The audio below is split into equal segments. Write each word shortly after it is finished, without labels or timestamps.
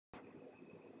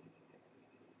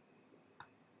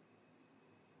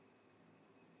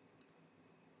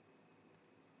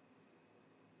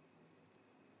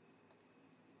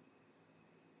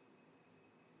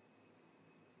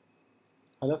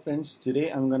Hello friends, today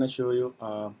I'm gonna show you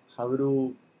how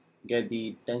to get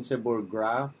the TensorBoard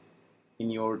graph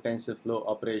in your TensorFlow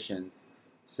operations.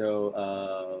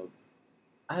 I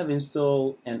have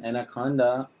installed an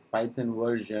Anaconda Python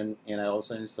version, and I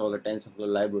also installed a TensorFlow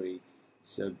library.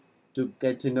 So to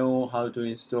get to know how to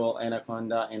install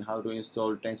Anaconda and how to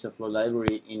install TensorFlow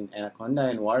library in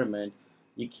Anaconda environment,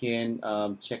 you can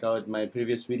check out my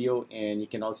previous video, and you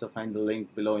can also find the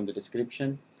link below in the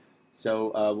description.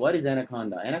 What is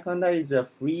Anaconda? Anaconda is a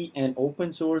free and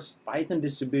open source Python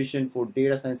distribution for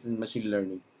data science and machine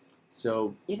learning.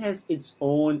 So it has its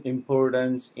own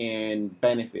importance and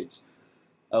benefits.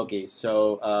 Okay,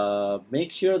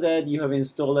 make sure that you have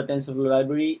installed the TensorFlow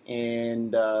library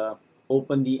and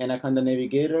open the Anaconda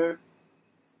navigator.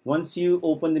 Once you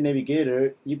open the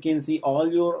navigator, you can see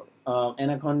all your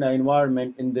Anaconda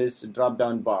environment in this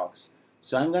drop-down box.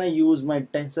 So I'm going to use my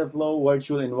TensorFlow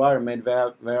virtual environment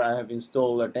where I have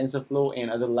installed TensorFlow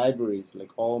and other libraries, like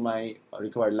all my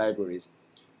required libraries.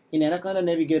 In Anaconda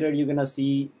Navigator, you're going to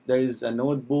see there is a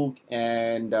notebook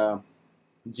and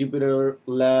Jupyter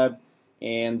Lab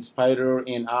and Spider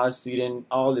and RStudio and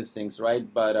all these things,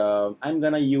 right? But I'm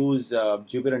going to use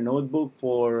Jupyter Notebook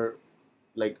for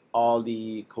like all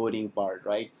the coding part,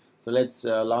 right? So let's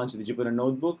launch the Jupyter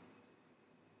Notebook.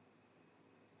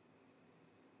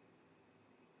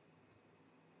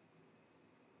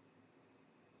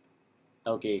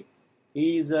 Okay,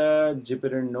 here's a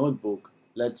Jupyter Notebook.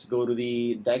 Let's go to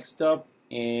the desktop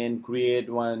and create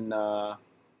one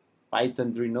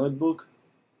Python 3 notebook.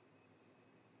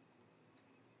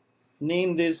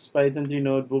 Name this Python 3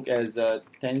 notebook as a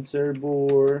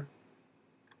TensorBoard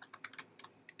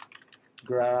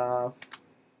Graph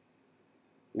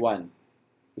 1,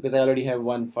 because I already have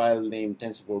one file named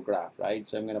TensorBoard Graph, right?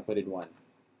 So I'm gonna put it 1.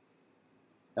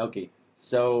 Okay,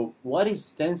 so what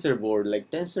is TensorBoard?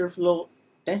 Like TensorFlow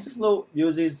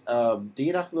uses a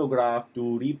data flow graph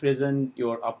to represent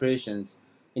your operations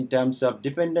in terms of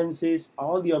dependencies.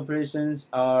 All the operations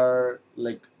are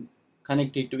like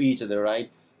connected to each other, right?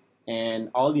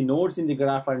 And all the nodes in the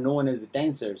graph are known as the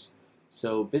tensors.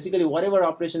 So basically, whatever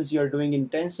operations you are doing in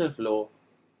TensorFlow,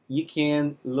 you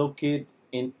can look it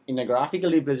in a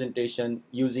graphical representation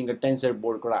using a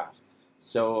TensorBoard graph.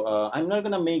 So I'm not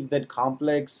gonna make that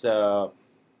complex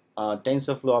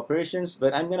TensorFlow operations,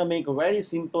 but I'm gonna make a very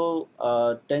simple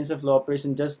TensorFlow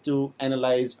operation just to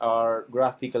analyze our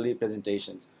graphical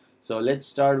representations. So let's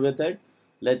start with it.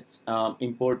 Let's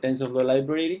import TensorFlow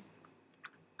library.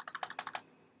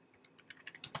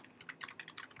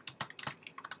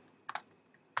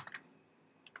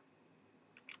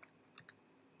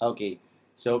 Okay,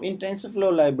 so in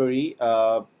TensorFlow library,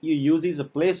 you use as a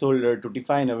placeholder to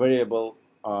define a variable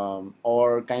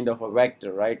or kind of a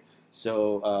vector, right?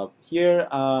 So here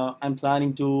I'm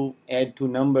planning to add two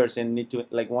numbers and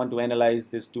want to analyze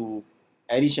these two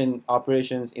addition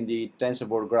operations in the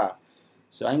TensorBoard graph.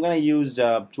 So I'm gonna use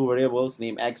two variables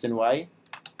named x and y.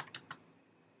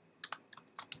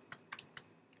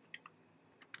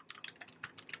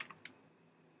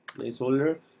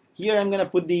 Placeholder. Here I'm gonna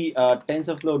put the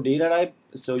TensorFlow data type.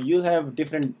 So you'll have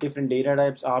different data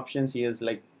types options. Here's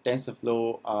like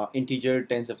TensorFlow integer,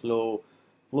 TensorFlow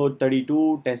float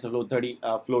 32,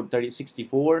 TensorFlow float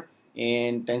 64,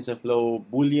 and TensorFlow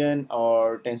Boolean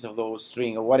or TensorFlow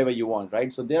string or whatever you want,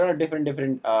 right? So there are different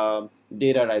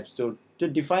data types. So to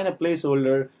define a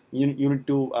placeholder, you need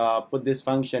to put this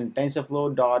function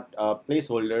TensorFlow dot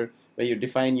placeholder, where you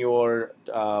define your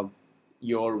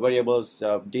variables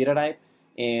data type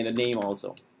and a name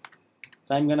also.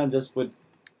 So I'm gonna just put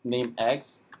name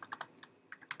x.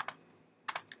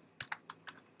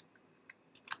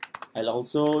 I'll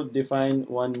also define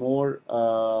one more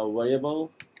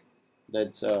variable,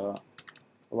 that's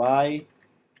y.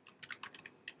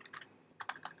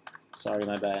 Sorry,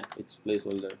 my bad, it's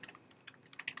placeholder.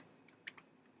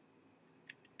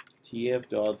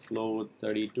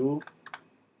 tf.float32,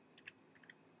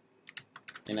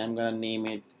 and I'm gonna name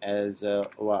it as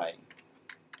y.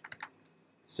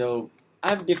 So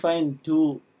I've defined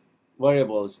two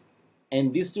variables,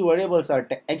 and these two variables are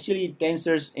actually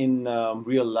tensors in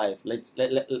real life. Let's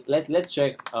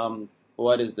check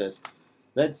what is this.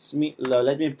 Let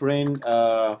me print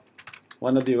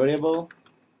one of the variable,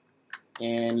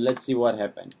 and let's see what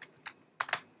happened.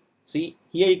 See,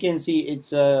 here you can see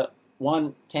it's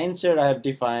one tensor I have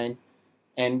defined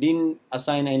and didn't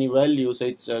assign any value, so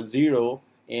it's 0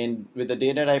 and with the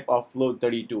data type of float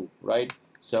 32, right?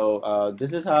 So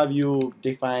this is how you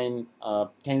define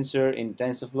tensor in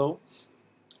TensorFlow.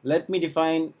 Let me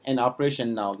define an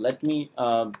operation now. Let me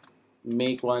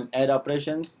make one add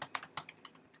operations.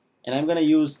 and I'm gonna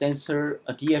use tensor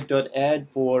tf.add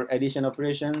for addition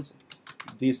operations.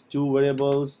 These two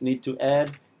variables need to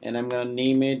add, and I'm gonna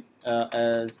name it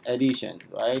as addition,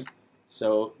 right?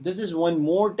 So this is one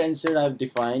more tensor I've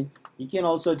defined. You can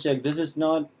also check this is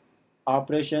not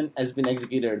operation has been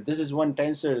executed. This is one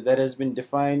tensor that has been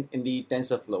defined in the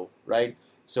TensorFlow, right?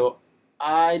 So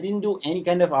I didn't do any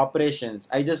kind of operations.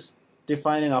 I just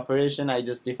define an operation. I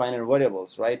just define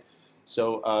variables, right?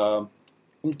 So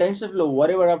in TensorFlow,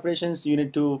 whatever operations you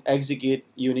need to execute,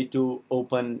 you need to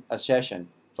open a session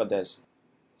for this.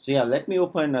 So yeah, let me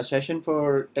open a session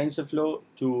for TensorFlow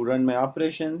to run my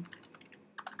operation.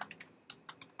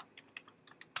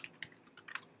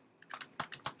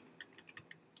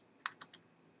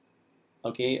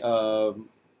 Okay,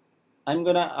 I'm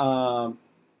gonna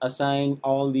assign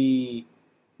all the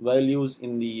values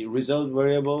in the result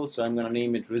variable. So I'm gonna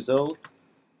name it result,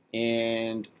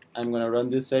 and I'm gonna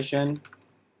run this session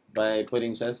by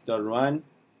putting ses.run.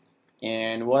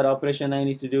 And what operation I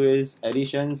need to do is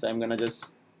addition. So I'm gonna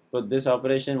just put this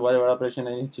operation, whatever operation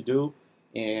I need to do.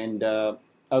 And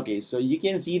okay, so you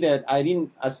can see that I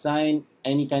didn't assign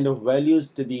any kind of values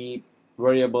to the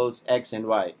variables x and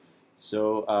y.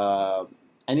 So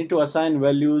I need to assign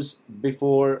values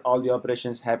before all the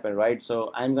operations happen, right?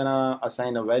 So I'm gonna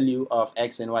assign a value of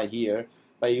x and y here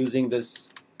by using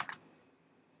this.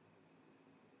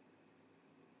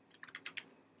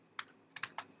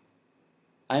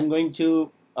 I'm going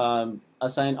to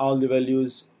assign all the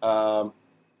values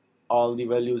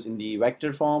in the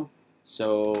vector form.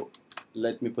 So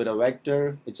let me put a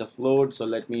vector. It's a float, so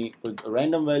let me put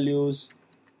random values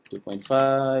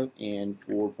 2.5 and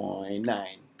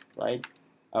 4.9, right?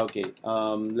 Okay,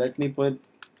 let me put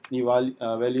the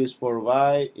values for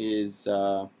y is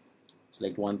it's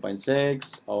like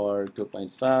 1.6 or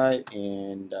 2.5,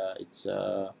 and it's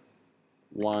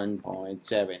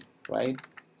 1.7, right?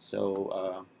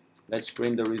 So let's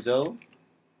print the result.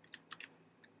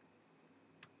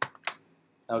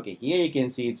 Okay, here you can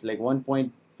see it's like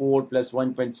 1.4 plus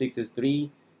 1.6 is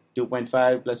 3,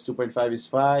 2.5 plus 2.5 is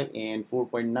 5, and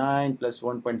 4.9 plus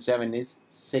 1.7 is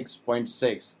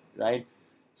 6.6, right?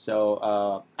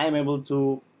 So I'm able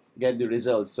to get the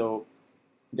results. So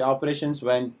the operations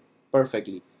went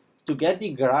perfectly. To get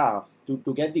the graph, to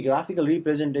get the graphical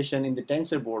representation in the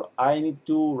TensorBoard, I need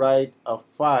to write a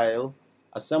file,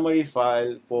 a summary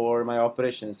file for my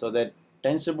operation, so that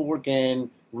TensorBoard can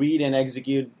read and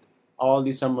execute all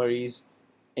the summaries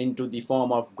into the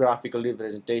form of graphical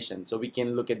representation, so we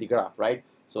can look at the graph, right?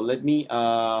 So let me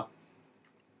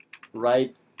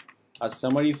write a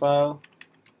summary file.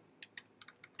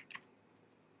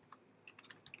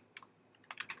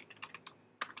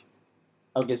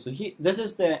 Okay, so this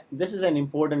is an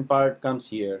important part comes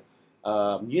here.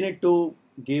 You need to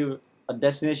give a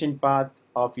destination path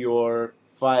of your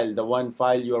file, the one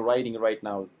file you are writing right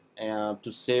now,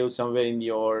 to save somewhere in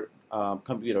your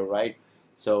computer, right?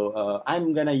 So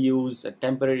I'm gonna use a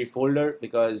temporary folder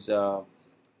because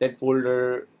that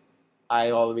folder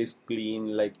I always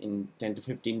clean like in 10 to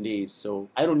 15 days. So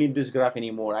I don't need this graph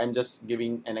anymore. I'm just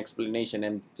giving an explanation,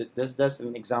 and this is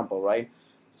an example, right?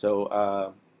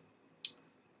 So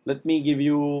let me give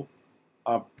you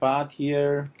a path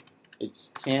here. It's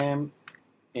temp,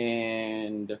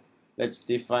 and let's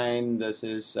define this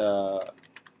is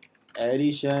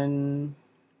addition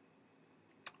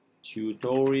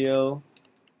tutorial,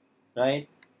 right?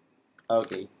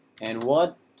 Okay, and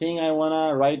what thing I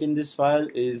wanna write in this file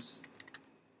is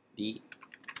the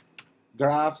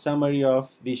graph summary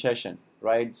of the session,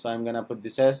 right? So I'm gonna put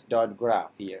this as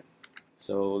 .graph here.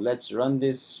 So let's run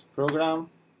this program.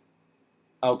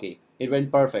 Okay, it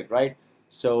went perfect, right?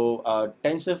 So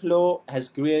TensorFlow has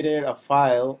created a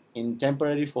file in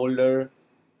temporary folder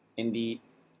in the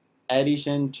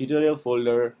addition tutorial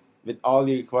folder with all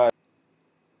the required.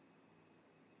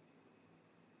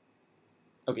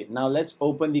 Okay, now let's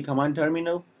open the command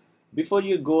terminal. Before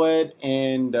you go ahead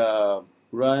and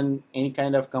run any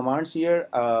kind of commands here,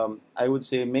 I would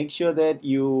say make sure that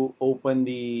you open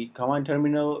the command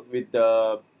terminal with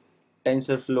the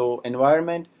TensorFlow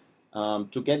environment.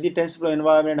 To get the TensorFlow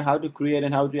environment, how to create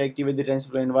and how to activate the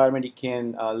TensorFlow environment, you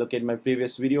can look at my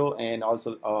previous video, and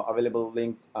also available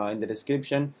link in the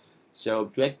description. So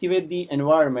to activate the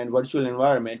environment, virtual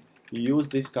environment, you use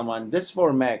this command. This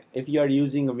for Mac. If you are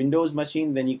using a Windows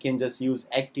machine, then you can just use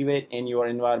activate and your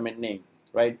environment name,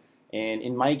 right? And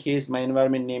in my case, my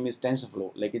environment name is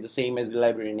TensorFlow, like it's the same as the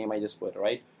library name I just put,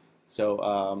 right?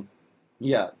 So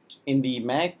yeah, in the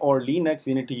Mac or Linux,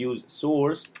 you need to use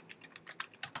source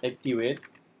activate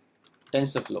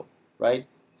TensorFlow, right?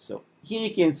 So here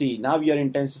you can see now we are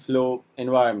in TensorFlow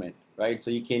environment, right?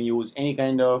 So you can use any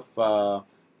kind of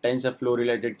TensorFlow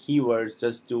related keywords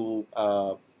just to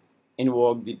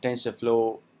invoke the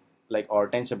TensorFlow or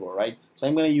TensorBoard, right? So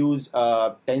I'm going to use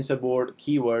TensorBoard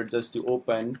keyword just to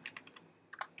open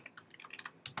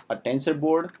a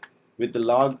TensorBoard with the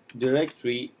log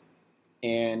directory,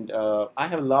 and I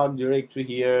have log directory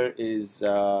here is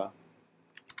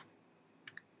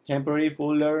temporary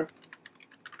folder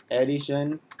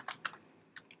edition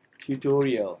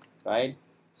tutorial, right?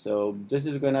 So this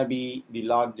is gonna be the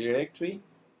log directory,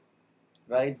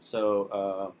 right?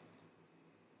 So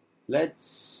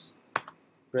let's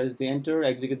press the enter,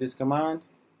 execute this command.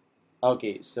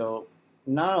 Okay, so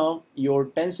now your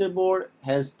TensorBoard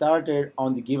has started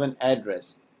on the given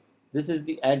address. This is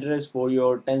the address for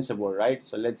your TensorBoard, right?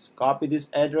 So let's copy this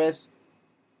address.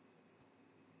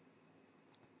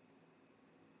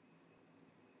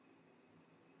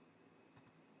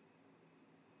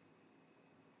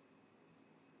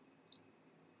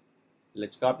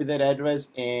 Let's copy that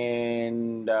address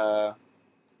and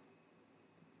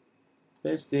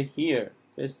paste it here.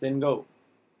 Paste and go.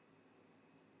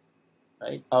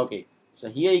 Right? Okay. So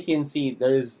here you can see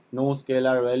there is no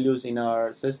scalar values in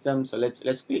our system. So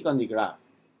let's click on the graph.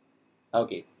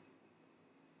 Okay.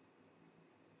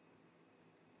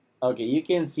 Okay, you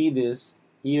can see this.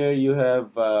 Here you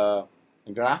have a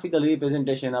graphical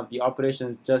representation of the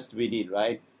operations just we did,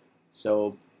 right?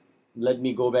 So let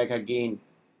me go back again.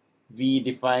 We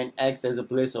define X as a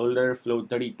placeholder, float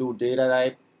 32 data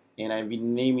type, and we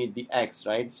name it the X,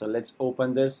 right? So let's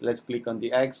open this. Let's click on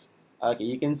the X. Okay,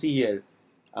 you can see here.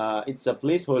 It's a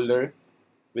placeholder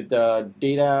with the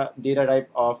data type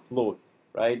of float,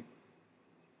 right?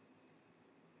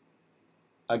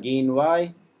 Again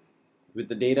Y with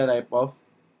the data type of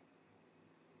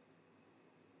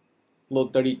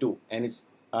float 32, and its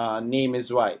name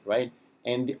is Y, right?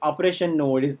 And the operation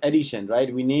node is addition,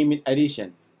 right? We name it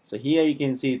addition. So here you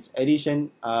can see it's addition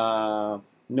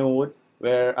node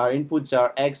where our inputs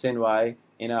are X and Y,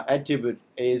 and our attribute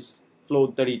is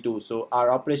float 32. So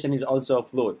our operation is also a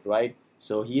float, right?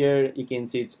 So here you can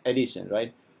see it's addition,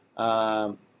 right?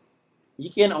 You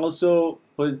can also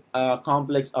put a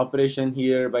complex operation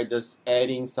here by just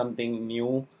adding something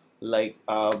new, like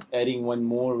adding one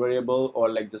more variable, or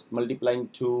like just multiplying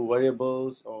two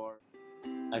variables. Or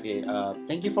okay,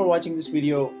 thank you for watching this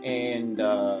video, and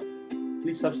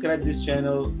please subscribe this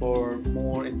channel for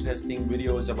more interesting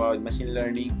videos about machine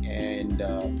learning and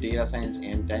data science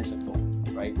and TensorFlow.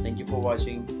 Right? Thank you for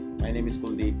watching. My name is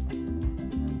Kuldeep.